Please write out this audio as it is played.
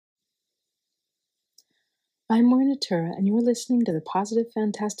I'm Moira Natura, and you're listening to the Positive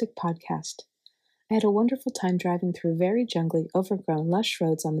Fantastic Podcast. I had a wonderful time driving through very jungly, overgrown, lush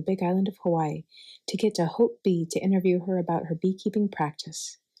roads on the big island of Hawaii to get to Hope Bee to interview her about her beekeeping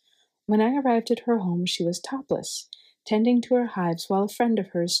practice. When I arrived at her home, she was topless, tending to her hives while a friend of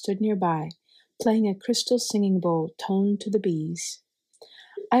hers stood nearby, playing a crystal singing bowl toned to the bees.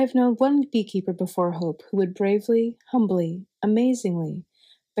 I have known one beekeeper before Hope who would bravely, humbly, amazingly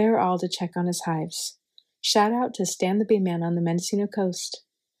bear all to check on his hives. Shout out to Stan the Bee Man on the Mendocino coast.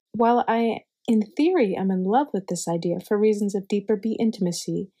 While I, in theory, am in love with this idea for reasons of deeper bee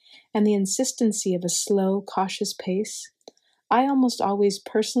intimacy and the insistency of a slow, cautious pace, I almost always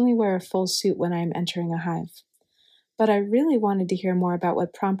personally wear a full suit when I am entering a hive. But I really wanted to hear more about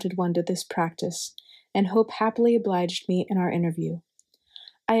what prompted one to this practice, and Hope happily obliged me in our interview.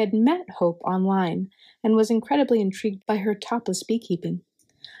 I had met Hope online and was incredibly intrigued by her topless beekeeping.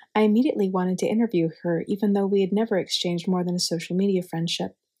 I immediately wanted to interview her, even though we had never exchanged more than a social media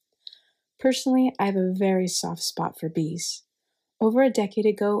friendship. Personally, I have a very soft spot for bees. Over a decade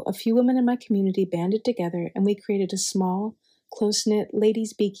ago, a few women in my community banded together and we created a small, close-knit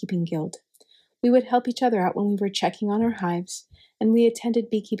ladies' beekeeping guild. We would help each other out when we were checking on our hives, and we attended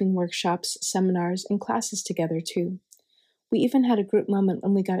beekeeping workshops, seminars, and classes together too. We even had a group moment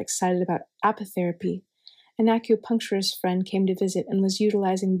when we got excited about apitherapy. An acupuncturist friend came to visit and was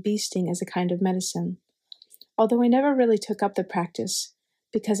utilizing bee sting as a kind of medicine. Although I never really took up the practice,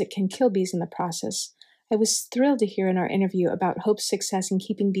 because it can kill bees in the process, I was thrilled to hear in our interview about Hope's success in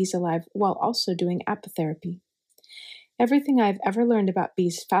keeping bees alive while also doing apitherapy. Everything I have ever learned about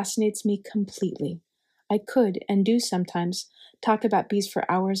bees fascinates me completely. I could, and do sometimes, talk about bees for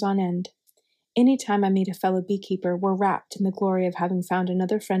hours on end. Anytime I meet a fellow beekeeper, we're wrapped in the glory of having found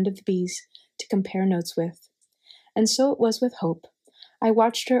another friend of the bees to compare notes with. And so it was with Hope. I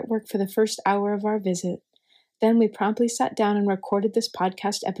watched her at work for the first hour of our visit. Then we promptly sat down and recorded this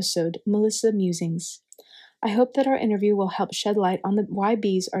podcast episode, Melissa Musings. I hope that our interview will help shed light on why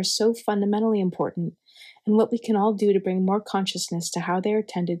bees are so fundamentally important and what we can all do to bring more consciousness to how they are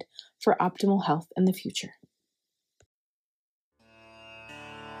tended for optimal health in the future.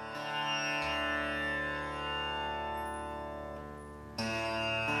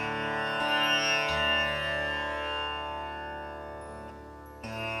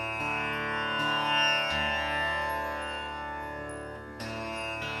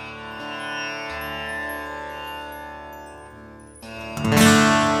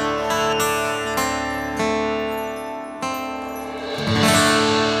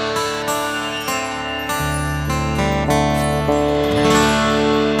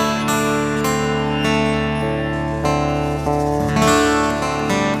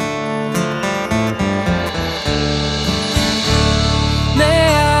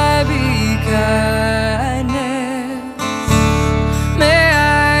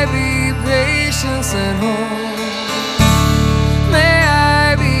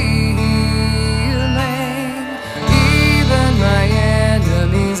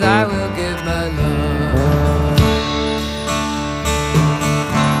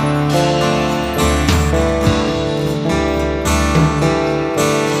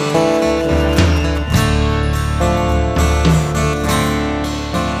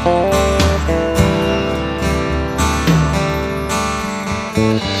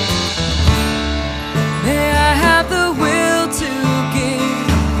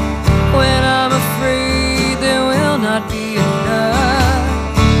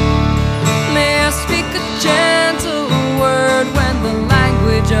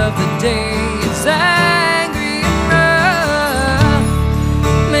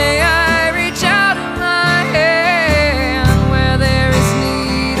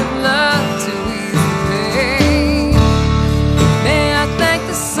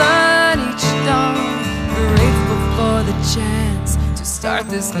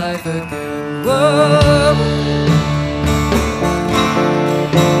 This life again. Whoa.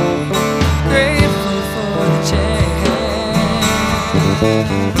 Grateful for the chance.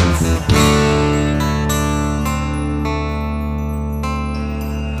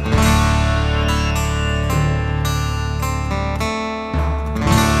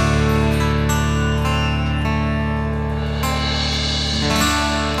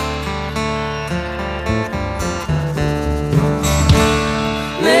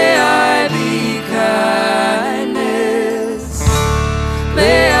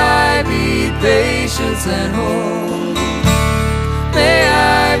 Patience and hope. May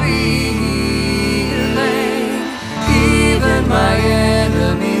I be healing. Even my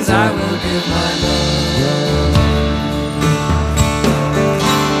enemies I will give my love.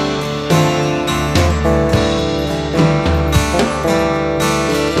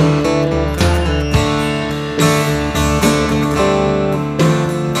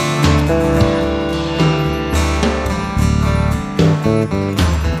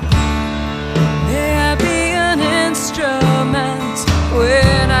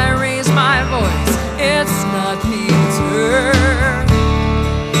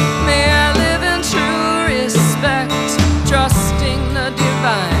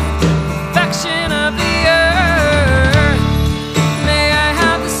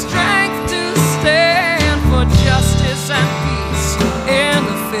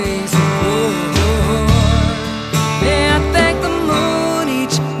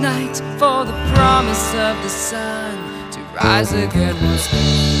 wait for the promise of the sun to rise again once more.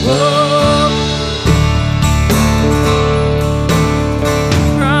 Whoa.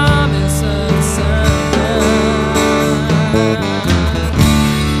 Promise of the sun.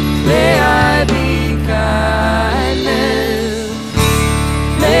 May I be kindness.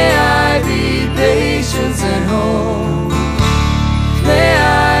 May I be patience and hope. May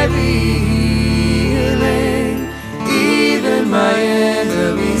I be healing. Even my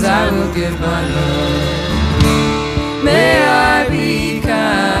enemies I will give my love. May I be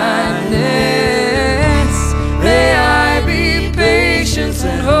kindness. May I be patience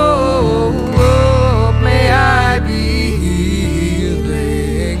and hope. May I be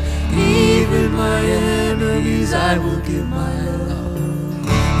healing. Even my enemies I will give my love.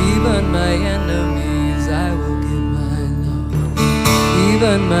 Even my enemies I will give my love.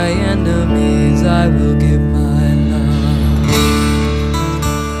 Even my enemies I will give my love.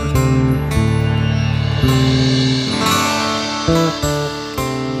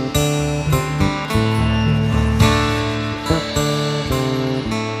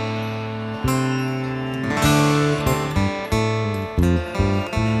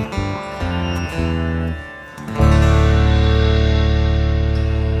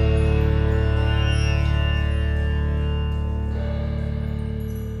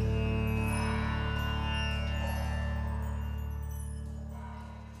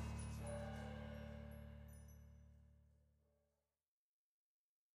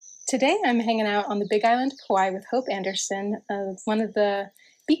 Today I'm hanging out on the Big Island of Hawaii with Hope Anderson, one of the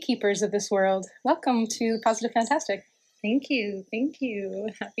beekeepers of this world. Welcome to Positive Fantastic. Thank you.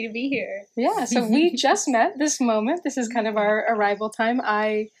 Happy to be here. Yeah, so we just met this moment. This is kind of our arrival time.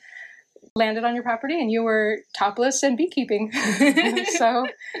 I landed on your property and you were topless and beekeeping. So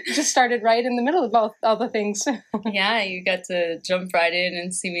just started right in the middle of all the things. Yeah, you got to jump right in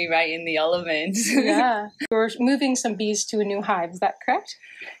and see me right in the element. Yeah. You were moving some bees to a new hive, is that correct?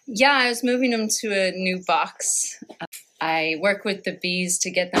 Yeah, I was moving them to a new box. I work with the bees to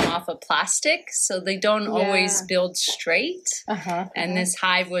get them off of plastic, so they don't always build straight. And this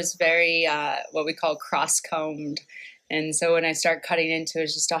hive was very, what we call cross-combed. And so when I start cutting into it,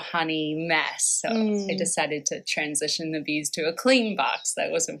 it's just a honey mess. So I decided to transition the bees to a clean box that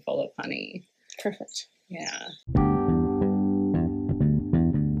wasn't full of honey. Perfect. Yeah.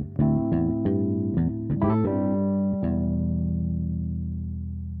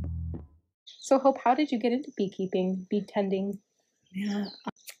 So Hope, how did you get into beekeeping, bee tending? Yeah.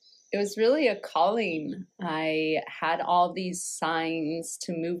 It was really a calling. I had all these signs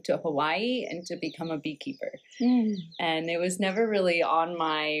to move to Hawaii and to become a beekeeper. And it was never really on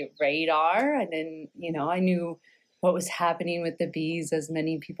my radar. I didn't, I knew what was happening with the bees, as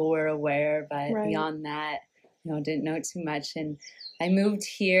many people were aware, but beyond that, didn't know too much. And I moved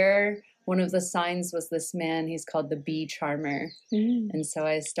here. One of the signs was this man, he's called the bee charmer. And so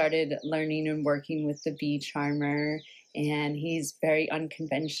I started learning and working with the bee charmer. And he's very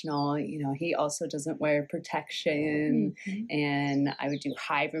unconventional. He also doesn't wear protection. And I would do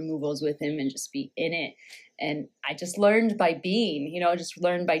hive removals with him and just be in it. And I just learned by being, just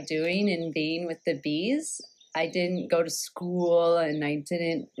learned by doing and being with the bees. I didn't go to school and I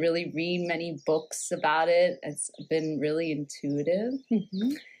didn't really read many books about it. It's been really intuitive.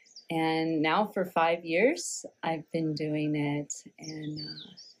 And now for 5 years, I've been doing it. And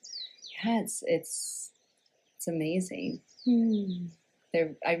it's amazing.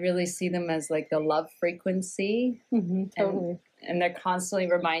 I really see them as like the love frequency. Totally. And they're constantly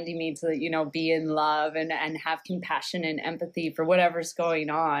reminding me to, be in love and have compassion and empathy for whatever's going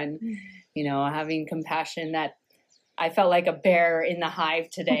on. Having compassion that I felt like a bear in the hive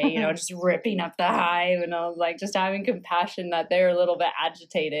today, just ripping up the hive. And I was like, just having compassion that they're a little bit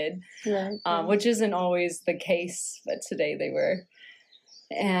agitated, which isn't always the case. But today they were.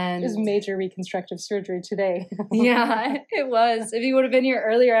 And it was major reconstructive surgery today. Yeah, it was. If you would have been here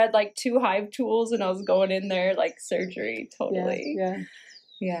earlier, I had like 2 hive tools and I was going in there like surgery, totally.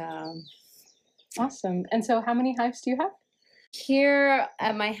 Yeah. Awesome. And so how many hives do you have? Here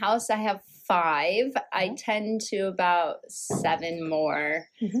at my house, I have 5. I tend to about 7 more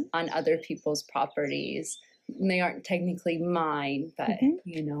on other people's properties. And they aren't technically mine, but,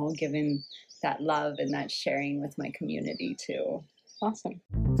 given that love and that sharing with my community too. Awesome.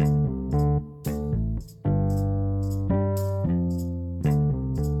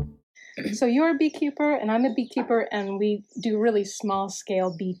 So you're a beekeeper and I'm a beekeeper, and we do really small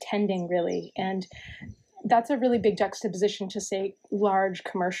scale bee tending, really. And that's a really big juxtaposition to, say, large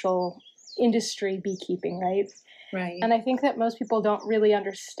commercial industry beekeeping, right? Right. And I think that most people don't really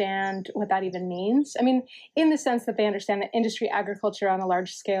understand what that even means. I mean, in the sense that they understand that industry agriculture on a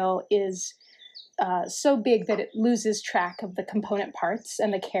large scale is so big that it loses track of the component parts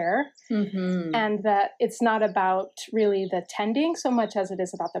and the care, and that it's not about really the tending so much as it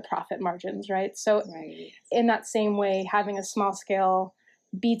is about the profit margins, right? So in that same way, having a small scale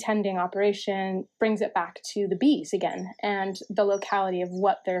bee tending operation brings it back to the bees again and the locality of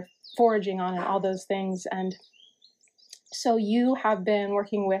what they're foraging on and all those things. And so you have been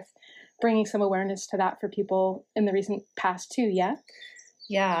working with bringing some awareness to that for people in the recent past too, yeah?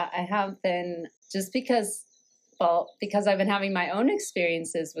 Yeah, I have been, just because I've been having my own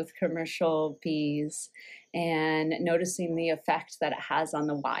experiences with commercial bees and noticing the effect that it has on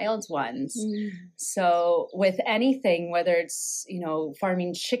the wild ones. So with anything, whether it's,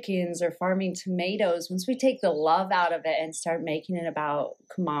 farming chickens or farming tomatoes, once we take the love out of it and start making it about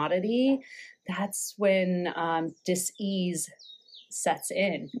commodity, that's when dis-ease sets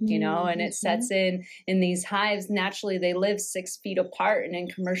in, and it sets in these hives. Naturally, they live 6 feet apart, and in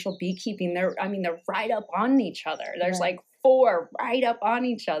commercial beekeeping, they're right up on each other. There's like 4 right up on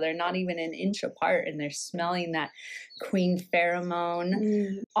each other, not even an inch apart, and they're smelling that queen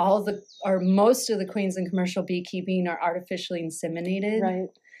pheromone. Most of the queens in commercial beekeeping are artificially inseminated, right?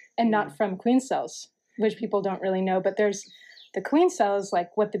 And not from queen cells, which people don't really know. But there's the queen cells, like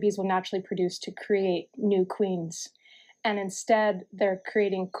what the bees will naturally produce to create new queens. And instead, they're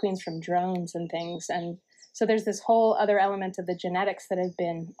creating queens from drones and things. And so there's this whole other element of the genetics that have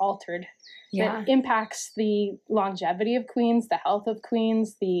been altered that impacts the longevity of queens, the health of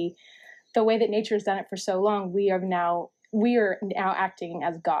queens, the way that nature's done it for so long. We are now acting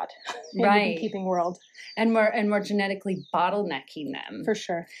as God in the beekeeping world. And we're genetically bottlenecking them. For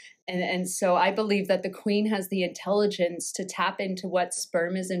sure. And so I believe that the queen has the intelligence to tap into what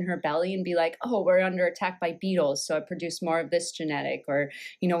sperm is in her belly and be like, oh, we're under attack by beetles, so I produce more of this genetic, or,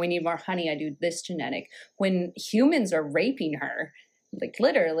 we need more honey, I do this genetic. When humans are raping her, like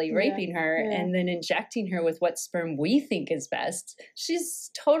literally raping her and then injecting her with what sperm we think is best, she's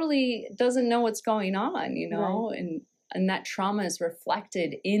totally doesn't know what's going on, and that trauma is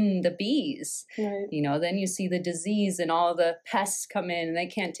reflected in the bees. Right. Then you see the disease and all the pests come in and they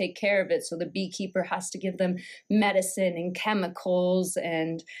can't take care of it. So the beekeeper has to give them medicine and chemicals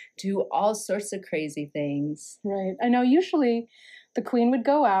and do all sorts of crazy things. Right. I know usually the queen would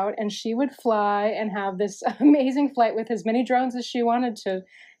go out and she would fly and have this amazing flight with as many drones as she wanted to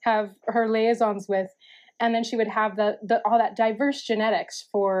have her liaisons with. And then she would have all that diverse genetics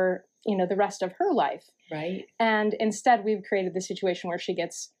for, the rest of her life. Right. And instead, we've created the situation where she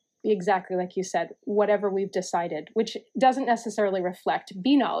gets exactly like you said, whatever we've decided, which doesn't necessarily reflect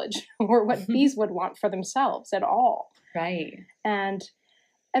bee knowledge or what bees would want for themselves at all. Right. And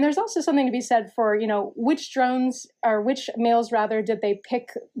there's also something to be said for, which drones or which males rather did they pick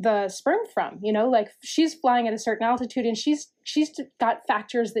the sperm from? Like she's flying at a certain altitude and she's got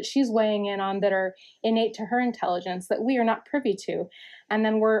factors that she's weighing in on that are innate to her intelligence that we are not privy to. And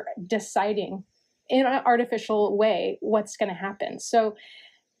then we're deciding in an artificial way what's going to happen. So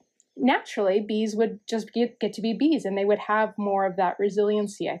naturally, bees would just get to be bees, and they would have more of that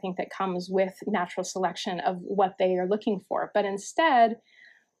resiliency, I think, that comes with natural selection of what they are looking for. But instead,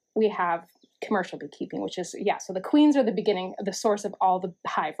 we have commercial beekeeping, which is, so the queens are the beginning, the source of all the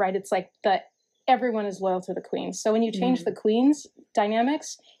hive, right? It's like everyone is loyal to the queens. So when you change the queens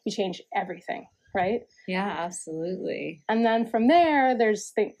dynamics, you change everything, right? Yeah, absolutely. And then from there,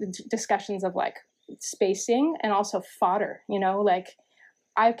 there's discussions of like spacing and also fodder, like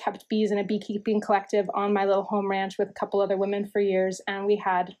I kept bees in a beekeeping collective on my little home ranch with a couple other women for years. And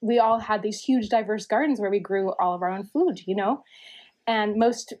we all had these huge diverse gardens where we grew all of our own food, And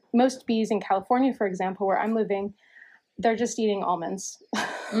most bees in California, for example, where I'm living, they're just eating almonds.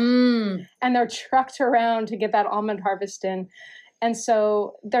 And they're trucked around to get that almond harvest in. And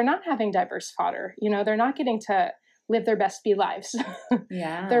so they're not having diverse fodder. They're not getting to live their best bee lives.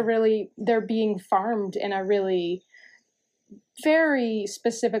 Yeah. They're being farmed in a really very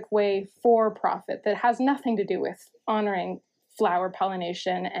specific way for profit that has nothing to do with honoring flower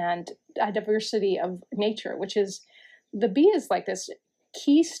pollination and a diversity of nature, which is, the bee is like this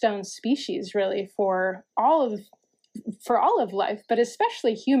keystone species really for all of life, but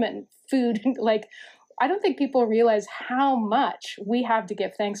especially human food. Like, I don't think people realize how much we have to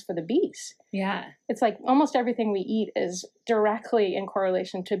give thanks for the bees. Yeah. It's like almost everything we eat is directly in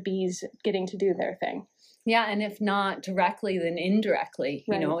correlation to bees getting to do their thing. Yeah, and if not directly, then indirectly,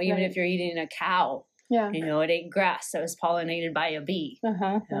 Right, even right. if you're eating a cow, it ate grass that was pollinated by a bee,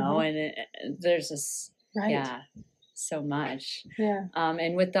 and there's this, Right. yeah. so much. Yeah.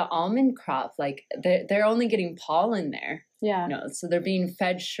 And with the almond crop, like they're only getting pollen there. Yeah. You know, so they're being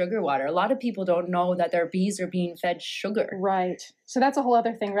fed sugar water. A lot of people don't know that their bees are being fed sugar. Right. So that's a whole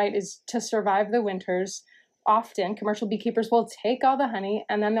other thing, right? Is to survive the winters, often commercial beekeepers will take all the honey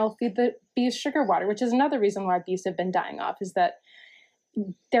and then they'll feed the bees sugar water, which is another reason why bees have been dying off, is that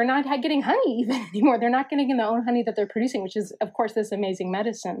they're not getting honey even anymore. They're not getting their own honey that they're producing, which is, of course, this amazing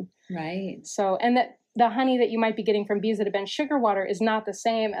medicine. Right. So, and that the honey that you might be getting from bees that have been sugar water is not the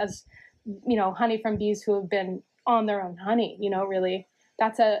same as, you know, honey from bees who have been on their own honey. You know, really,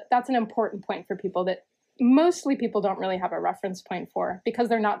 that's an important point for people that mostly people don't really have a reference point for, because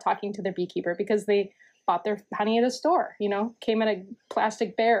they're not talking to their beekeeper, because they bought their honey at a store, you know, came in a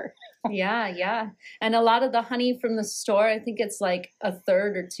plastic bear. Yeah. And a lot of the honey from the store, I think it's like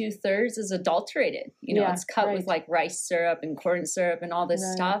 1/3 or 2/3 is adulterated. You know, it's cut with like rice syrup and corn syrup and all this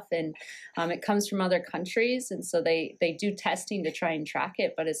stuff. And it comes from other countries. And so they do testing to try and track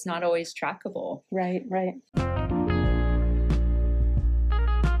it, but it's not always trackable. Right.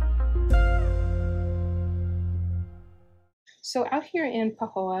 So out here in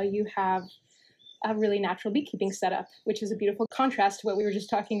Pahoa, you have a really natural beekeeping setup, which is a beautiful contrast to what we were just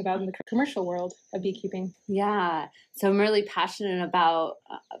talking about in the commercial world of beekeeping. Yeah. So I'm really passionate about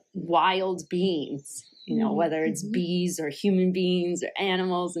wild beings, you know, whether it's bees or human beings or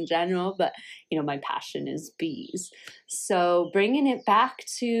animals in general, but, you know, my passion is bees. So bringing it back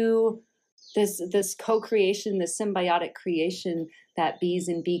to this co-creation, this symbiotic creation that bees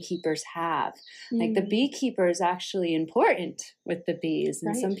and beekeepers have. Like the beekeeper is actually important with the bees,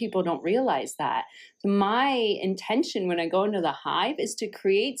 and some people don't realize that. My intention when I go into the hive is to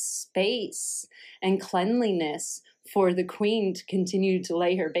create space and cleanliness for the queen to continue to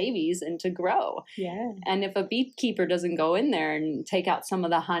lay her babies and to grow. Yeah. And if a beekeeper doesn't go in there and take out some of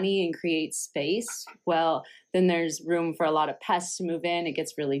the honey and create space, well, then there's room for a lot of pests to move in. It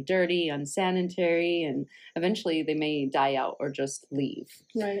gets really dirty, unsanitary, and eventually they may die out or just leave.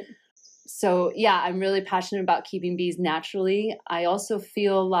 Right. So yeah, I'm really passionate about keeping bees naturally. I also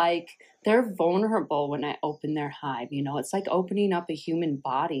feel like they're vulnerable when I open their hive. You know, it's like opening up a human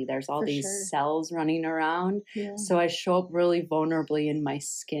body. There's all these cells running around. Yeah. So I show up really vulnerably in my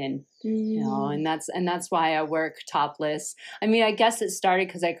skin, you know, and that's why I work topless. I mean, I guess it started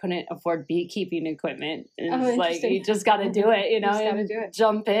because I couldn't afford beekeeping equipment. It's like, you just got to do it, you know, and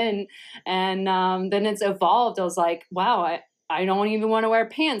jump in. And then it's evolved. I was like, wow, I don't even want to wear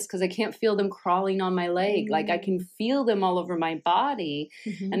pants because I can't feel them crawling on my leg. Like I can feel them all over my body.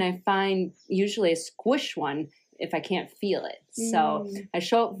 And I find usually a squish one if I can't feel it. So I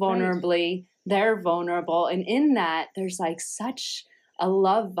show up vulnerably, they're vulnerable. And in that, there's like such a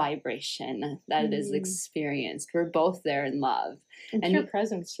love vibration that is experienced. We're both there in love. And pure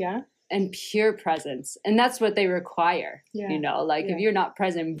presence, yeah. And pure presence. And that's what they require, you know, like if you're not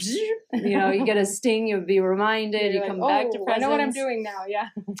present, you know, you get a sting, you'll be reminded, you come back to presence. I know what I'm doing now,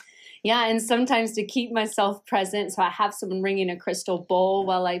 Yeah, and sometimes to keep myself present, so I have someone ringing a crystal bowl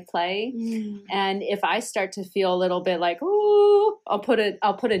while I play. And if I start to feel a little bit like, ooh, I'll put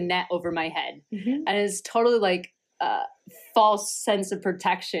a net over my head. And it's totally like false sense of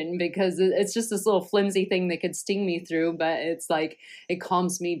protection because it's just this little flimsy thing that could sting me through, but it's like it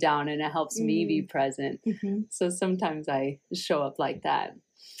calms me down and it helps me be present. So sometimes I show up like that.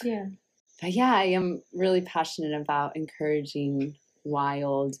 But yeah, I am really passionate about encouraging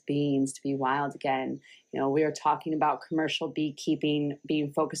wild beings to be wild again. You know, we were talking about commercial beekeeping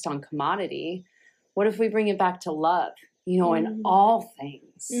being focused on commodity. What if we bring it back to love, you know, in all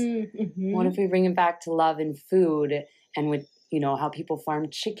things? What if we bring it back to love in food and with, you know, how people farm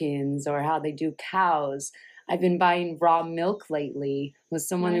chickens or how they do cows? I've been buying raw milk lately with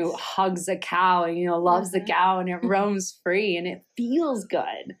someone who hugs a cow and, you know, loves the cow and it roams free and it feels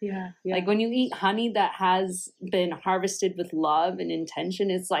good. Like when you eat honey that has been harvested with love and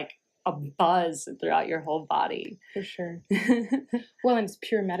intention, it's like a buzz throughout your whole body. For sure. Well, and it's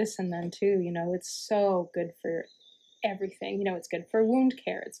pure medicine then too, you know, it's so good for everything. You know, it's good for wound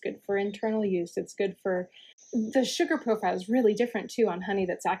care. It's good for internal use. It's good for the sugar profile is really different too on honey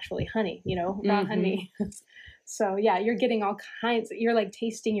that's actually honey, you know, raw honey. So yeah, you're getting all kinds, you're like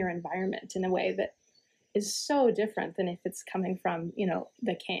tasting your environment in a way that is so different than if it's coming from, you know,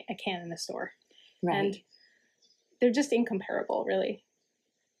 a can in the store. And they're just incomparable, really.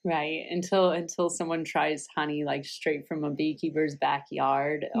 Right. Until someone tries honey like straight from a beekeeper's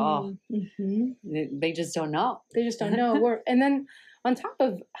backyard. They just don't know. They just don't know. And then on top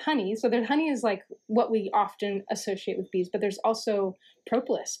of honey, so their honey is like what we often associate with bees, but there's also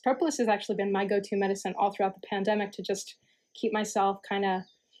propolis. Propolis has actually been my go-to medicine all throughout the pandemic to just keep myself kind of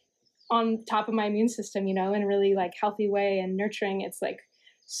on top of my immune system, in a really like healthy way and nurturing. It's like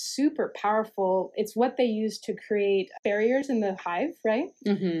super powerful. It's what they use to create barriers in the hive, right?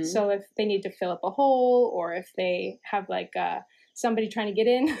 Mm-hmm. So if they need to fill up a hole, or if they have like somebody trying to get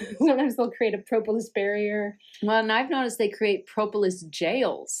in, sometimes they'll create a propolis barrier. Well, and I've noticed they create propolis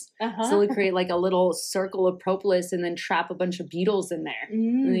jails. Uh-huh. So they create like a little circle of propolis and then trap a bunch of beetles in there.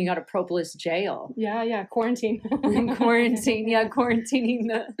 And then you got a propolis jail. Yeah, quarantine. Quarantining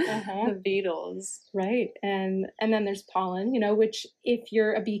the beetles. Right. And then there's pollen, which if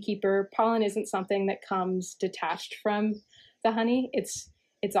you're a beekeeper, pollen isn't something that comes detached from the honey. It's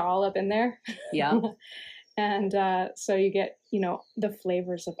all up in there. Yeah. And so you get, the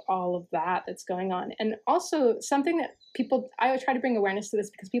flavors of all of that that's going on. And also something that I try to bring awareness to this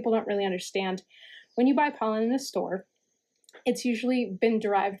because people don't really understand. When you buy pollen in a store, it's usually been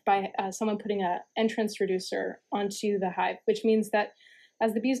derived by someone putting an entrance reducer onto the hive, which means that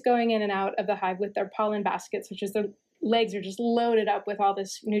as the bees going in and out of the hive with their pollen baskets, which is their legs are just loaded up with all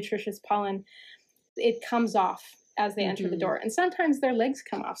this nutritious pollen, it comes off as they enter the door. And sometimes their legs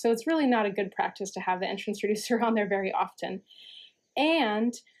come off. So it's really not a good practice to have the entrance reducer on there very often.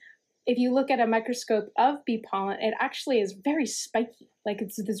 And if you look at a microscope of bee pollen, it actually is very spiky. Like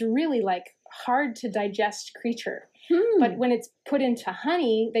it's this really like hard to digest creature. But when it's put into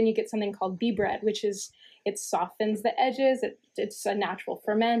honey, then you get something called bee bread, which is, it softens the edges. It's a natural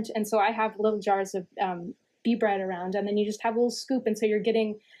ferment. And so I have little jars of bee bread around, and then you just have a little scoop. And so you're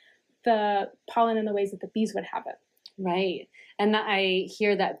getting the pollen in the ways that the bees would have it. Right. And I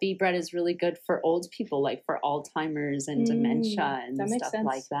hear that bee bread is really good for old people, like for Alzheimer's and dementia and stuff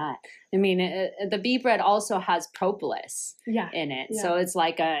like that. I mean, the bee bread also has propolis in it. Yeah. So it's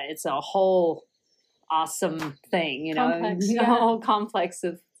like it's a whole awesome thing, complex, a whole complex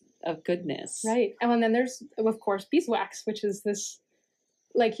of goodness. Right. And then there's, of course, beeswax, which is this,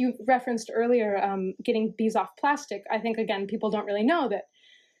 like you referenced earlier, getting bees off plastic. I think, again, people don't really know that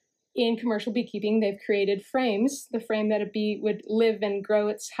in commercial beekeeping, they've created frames. The frame that a bee would live and grow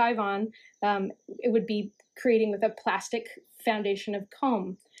its hive on, it would be creating with a plastic foundation of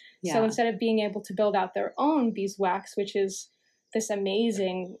comb. Yeah. So instead of being able to build out their own beeswax, which is this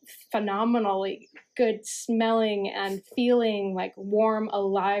amazing, phenomenally good smelling and feeling like warm,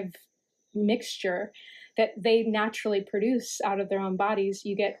 alive mixture that they naturally produce out of their own bodies,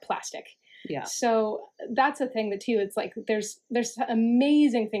 you get plastic. Yeah. So that's a thing that too, it's like there's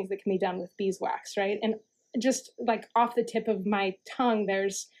amazing things that can be done with beeswax, right? And just like off the tip of my tongue,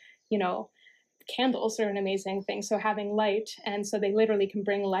 there's, candles are an amazing thing. So having light, and so they literally can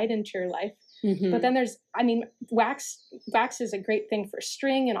bring light into your life. But then there's, wax is a great thing for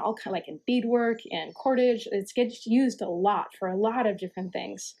string and all kind of like in beadwork and cordage. It gets used a lot for a lot of different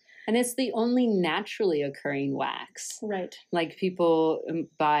things. And it's the only naturally occurring wax. Right. Like people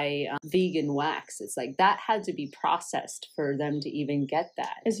buy vegan wax. It's like that had to be processed for them to even get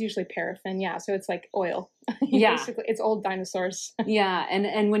that. It's usually paraffin, yeah. So it's like oil. Yeah. Basically, it's old dinosaurs. Yeah.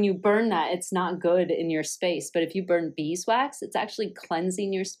 And when you burn that, it's not good in your space. But if you burn beeswax, it's actually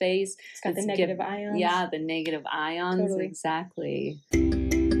cleansing your space. It's got the negative ions. Yeah, the negative ions. Totally. Exactly.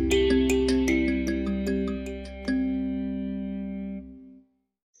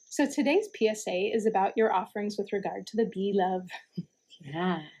 So today's PSA is about your offerings with regard to the bee love.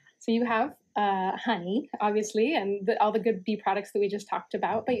 Yeah. So you have honey, obviously, and all the good bee products that we just talked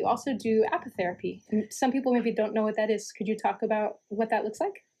about, but you also do apitherapy. And some people maybe don't know what that is. Could you talk about what that looks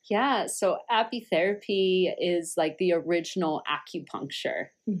like? Yeah, so apitherapy is like the original acupuncture.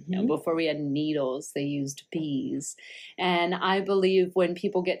 Before we had needles, they used bees. And I believe when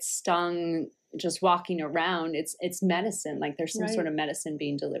people get stung just walking around, it's medicine, like there's some sort of medicine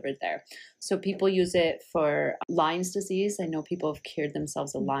being delivered there. So people use it for Lyme's disease. I know people have cured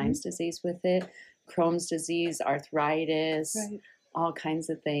themselves of Lyme's disease with it, Crohn's disease, arthritis, all kinds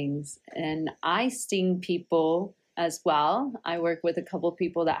of things. And I sting people as well. I work with a couple of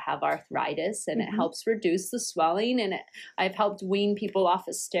people that have arthritis, and it helps reduce the swelling. And I've helped wean people off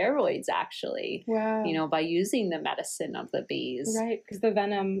of steroids, actually. Wow. By using the medicine of the bees. Right, because the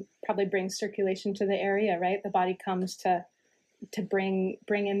venom probably brings circulation to the area, right? The body comes to bring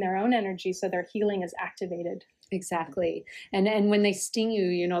in their own energy, so their healing is activated. Exactly. And when they sting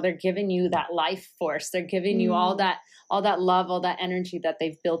you, they're giving you that life force. They're giving you all that love, all that energy that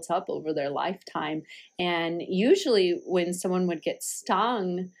they've built up over their lifetime. And usually when someone would get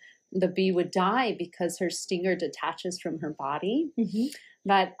stung, the bee would die because her stinger detaches from her body.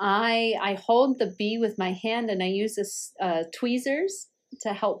 But I hold the bee with my hand, and I use tweezers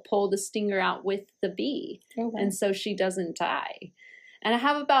to help pull the stinger out with the bee. And so she doesn't die. And I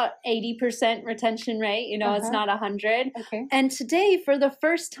have about 80% retention rate. You know, it's not 100. Okay. And today, for the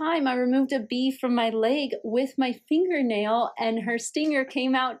first time, I removed a bee from my leg with my fingernail, and her stinger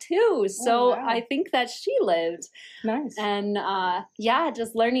came out too. So wow. I think that she lived. Nice. And yeah,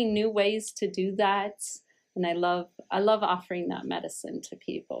 just learning new ways to do that. And I love offering that medicine to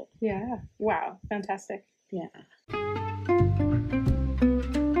people. Yeah. Wow. Fantastic. Yeah.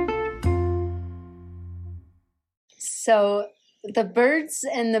 So the birds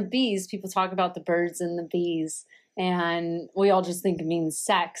and the bees, people talk about the birds and the bees, and we all just think it means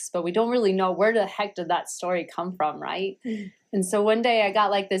sex, but we don't really know where the heck did that story come from, right? And so one day I got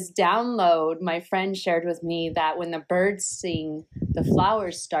like this download. My friend shared with me that when the birds sing, the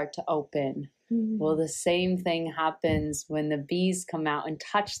flowers start to open. Well, the same thing happens when the bees come out and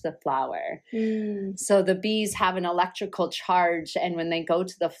touch the flower. So the bees have an electrical charge, and when they go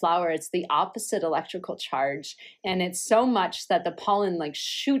to the flower, it's the opposite electrical charge. And it's so much that the pollen like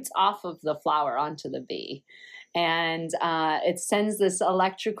shoots off of the flower onto the bee. And it sends this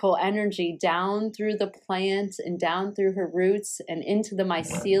electrical energy down through the plant and down through her roots and into the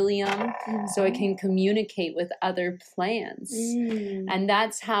mycelium, so it can communicate with other plants. And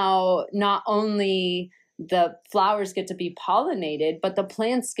that's how not only the flowers get to be pollinated, but the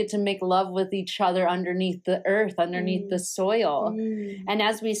plants get to make love with each other underneath the earth, underneath the soil. And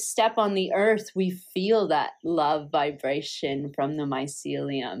as we step on the earth, we feel that love vibration from the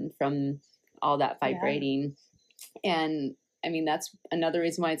mycelium, from all that vibrating. And I mean, that's another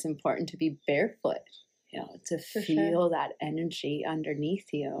reason why it's important to be barefoot, you know, to feel that energy underneath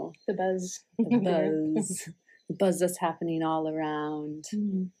you. The buzz. The buzz. The buzz that's happening all around.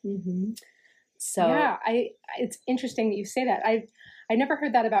 So yeah, it's interesting that you say that. I never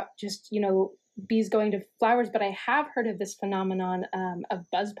heard that about just, you know, bees going to flowers, but I have heard of this phenomenon of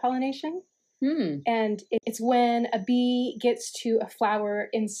buzz pollination. And it's when a bee gets to a flower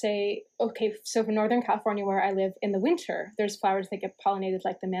in, say, okay, so for Northern California where I live, in the winter, there's flowers that get pollinated,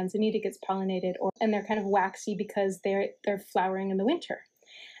 like the manzanita gets pollinated, and they're kind of waxy because they're flowering in the winter.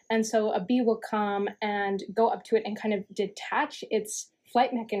 And so a bee will come and go up to it and kind of detach its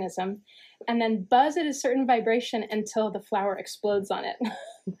flight mechanism and then buzz at a certain vibration until the flower explodes on it.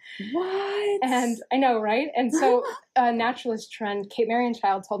 What? And I know, right? And so a naturalist friend, Kate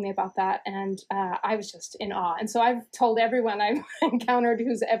Marienchild, told me about that, and I was just in awe. And so I've told everyone I've encountered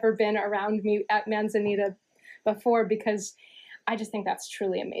who's ever been around me at Manzanita before, because I just think that's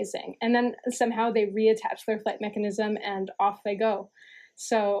truly amazing. And then somehow they reattach their flight mechanism and off they go.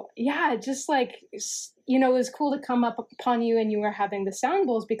 So yeah, just like, you know, it was cool to come up upon you and you were having the sound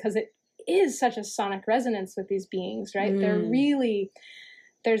bowls, because it is such a sonic resonance with these beings, right? They're really,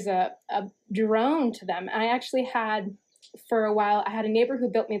 there's a drone to them. I actually had, for a while, I had a neighbor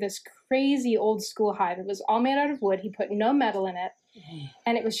who built me this crazy old school hive. It was all made out of wood. He put no metal in it.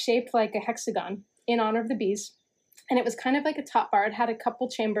 And it was shaped like a hexagon in honor of the bees. And it was kind of like a top bar. It had a couple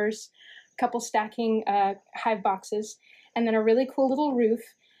chambers, a couple stacking hive boxes, and then a really cool little roof.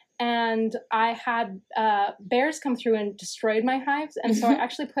 And I had bears come through and destroyed my hives. And so I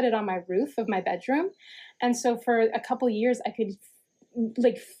actually put it on my roof of my bedroom. And so for a couple of years, I could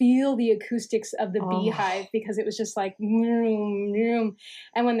like feel the acoustics of the beehive, because it was just like, vroom, vroom.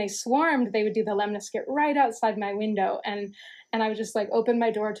 And when they swarmed, they would do the lemniscate right outside my window. And I would just like open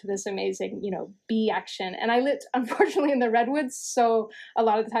my door to this amazing, you know, bee action. And I lived, unfortunately, in the redwoods. So a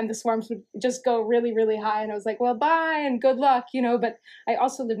lot of the time the swarms would just go really, really high. And I was like, well, bye and good luck, you know. But I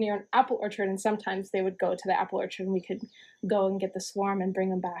also lived near an apple orchard. And sometimes they would go to the apple orchard and we could go and get the swarm and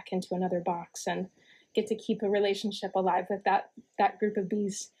bring them back into another box and get to keep a relationship alive with that group of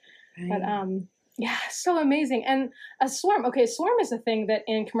bees. Right. But yeah, so amazing. And a swarm is a thing that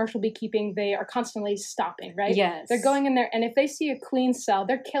in commercial beekeeping, they are constantly stopping, right? Yes. They're going in there, and if they see a queen cell,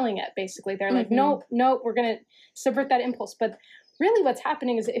 they're killing it, basically. They're like, nope, we're going to subvert that impulse. But really what's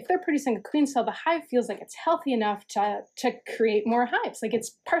happening is if they're producing a queen cell, the hive feels like it's healthy enough to create more hives. Like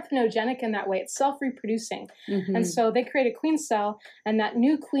it's parthenogenic in that way. It's self-reproducing. And so they create a queen cell, and that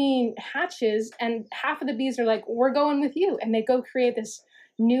new queen hatches, and half of the bees are like, we're going with you. And they go create this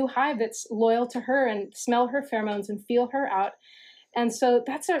new hive that's loyal to her and smell her pheromones and feel her out. And so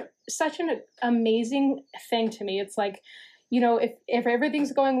that's such an amazing thing to me. It's like, you know, if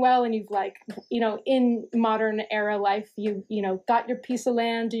everything's going well and you've like, you know, in modern era life, you know, got your piece of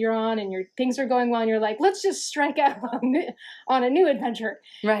land you're on and your things are going well and you're like, let's just strike out on a new adventure.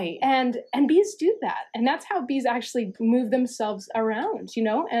 Right. And bees do that. And that's how bees actually move themselves around, you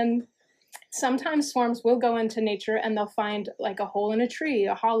know, and Sometimes swarms will go into nature and they'll find like a hole in a tree,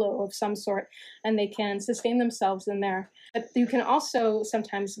 a hollow of some sort, and they can sustain themselves in there. But you can also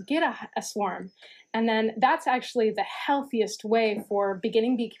sometimes get a swarm. And then that's actually the healthiest way for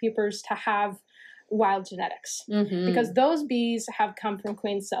beginning beekeepers to have wild genetics, because those bees have come from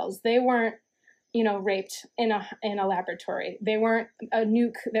queen cells. They weren't, raped in a laboratory. They weren't a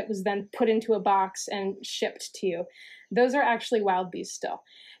nuke that was then put into a box and shipped to you. Those are actually wild bees still.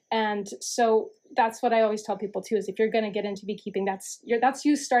 And so that's what I always tell people too, is if you're going to get into beekeeping, that's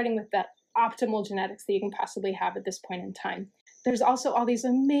you starting with that optimal genetics that you can possibly have at this point in time. There's also all these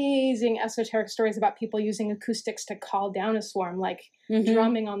amazing esoteric stories about people using acoustics to call down a swarm, like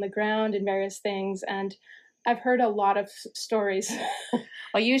drumming on the ground and various things. And I've heard a lot of stories.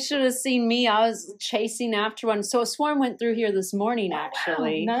 Well, you should have seen me. I was chasing after one. So a swarm went through here this morning,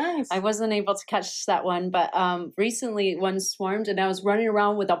 actually. Wow, nice. I wasn't able to catch that one, but recently one swarmed and I was running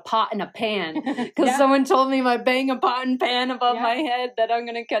around with a pot and a pan because someone told me if I bang a pot and pan above my head that I'm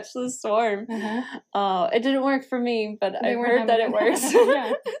going to catch the swarm. It didn't work for me, but I've heard that it works.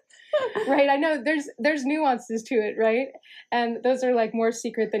 Right, I know there's nuances to it, right? And those are like more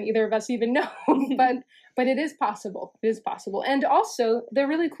secret than either of us even know, but it is possible. It is possible. And also, the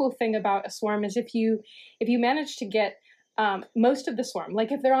really cool thing about a swarm is if you manage to get most of the swarm,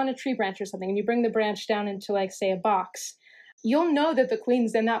 like if they're on a tree branch or something, and you bring the branch down into, like, say, a box, you'll know that the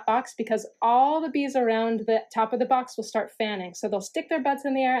queen's in that box because all the bees around the top of the box will start fanning. So they'll stick their butts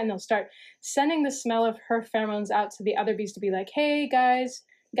in the air and they'll start sending the smell of her pheromones out to the other bees to be like, hey, guys,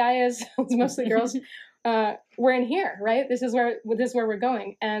 it's mostly girls, we're in here, right? This is where we're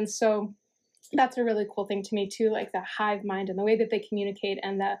going. And so that's a really cool thing to me too, like the hive mind and the way that they communicate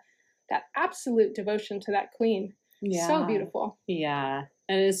and that absolute devotion to that queen. So beautiful. Yeah.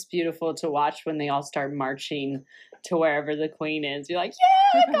 And it's beautiful to watch when they all start marching to wherever the queen is. You're like,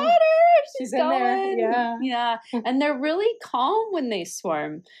 yeah, I got her. She's going. In there. Yeah. And they're really calm when they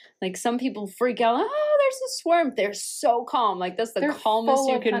swarm. Like some people freak out. Oh, there's a swarm. They're so calm. Like that's the calmest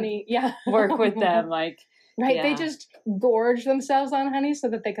you can work with them. Like, right. They just gorge themselves on honey so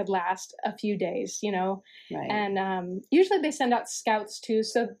that they could last a few days, Right. And usually they send out scouts too.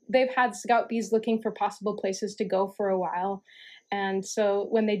 So they've had scout bees looking for possible places to go for a while. And so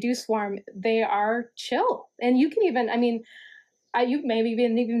when they do swarm, they are chill. And you can even, you've maybe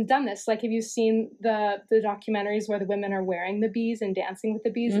even done this. Like, have you seen the documentaries where the women are wearing the bees and dancing with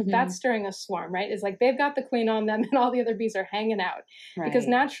the bees? That's during a swarm, right? It's like they've got the queen on them and all the other bees are hanging out. Right. Because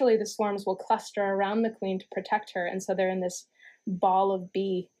naturally the swarms will cluster around the queen to protect her. And so they're in this ball of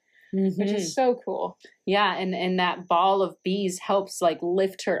bee, which is so cool. Yeah, and that ball of bees helps like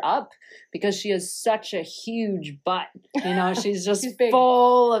lift her up because she has such a huge butt. She's just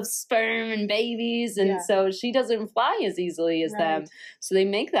full of sperm and babies, and so she doesn't fly as easily as them. So they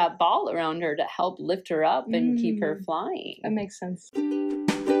make that ball around her to help lift her up and keep her flying. That makes sense.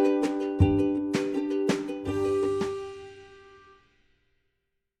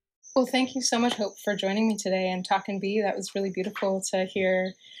 Well, thank you so much, Hope, for joining me today and talking bee. That was really beautiful to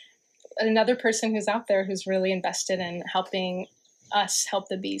hear another person who's out there who's really invested in helping us help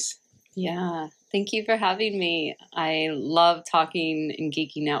the bees. Yeah. Thank you for having me. I love talking and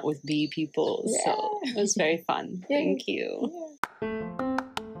geeking out with bee people. Yeah. So it was very fun. Thank you. Yeah.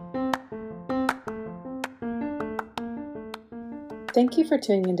 Thank you for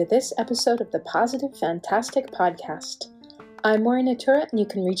tuning into this episode of the Positive Fantastic Podcast. I'm Maureen Natura, and you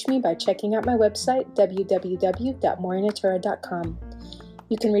can reach me by checking out my website, www.maureennatura.com.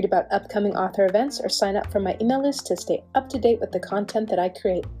 You can read about upcoming author events or sign up for my email list to stay up to date with the content that I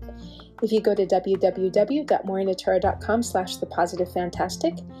create. If you go to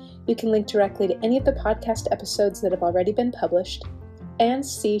www.maureennatura.com/thepositivefantastic, you can link directly to any of the podcast episodes that have already been published and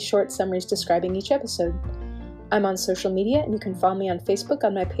see short summaries describing each episode. I'm on social media, and you can follow me on Facebook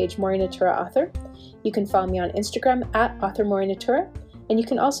on my page Maureen Natura Author. You can follow me on Instagram @Author Maureen Natura, and you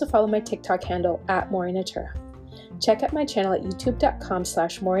can also follow my TikTok handle @Maureen Natura. Check out my channel at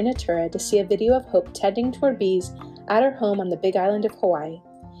youtube.com/Maureen Natura to see a video of Hope tending to her bees at her home on the Big Island of Hawaii.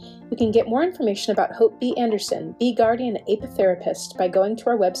 You can get more information about Hope B. Anderson, bee guardian and apitherapist, by going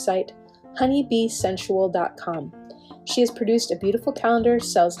to our website, honeybeesensual.com. She has produced a beautiful calendar,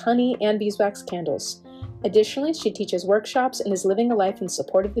 sells honey and beeswax candles. Additionally, she teaches workshops and is living a life in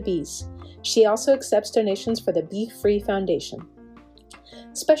support of the bees. She also accepts donations for the Bee Free Foundation.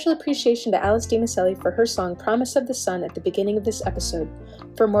 Special appreciation to Alice DiMaselli for her song Promise of the Sun at the beginning of this episode.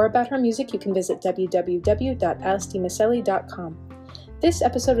 For more about her music, you can visit www.alicedimaselli.com. This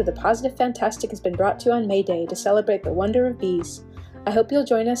episode of The Positive Fantastic has been brought to you on May Day to celebrate the wonder of bees. I hope you'll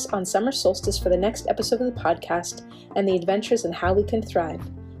join us on summer solstice for the next episode of the podcast and the adventures in how we can thrive.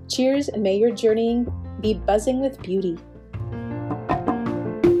 Cheers, and may your journeying be buzzing with beauty.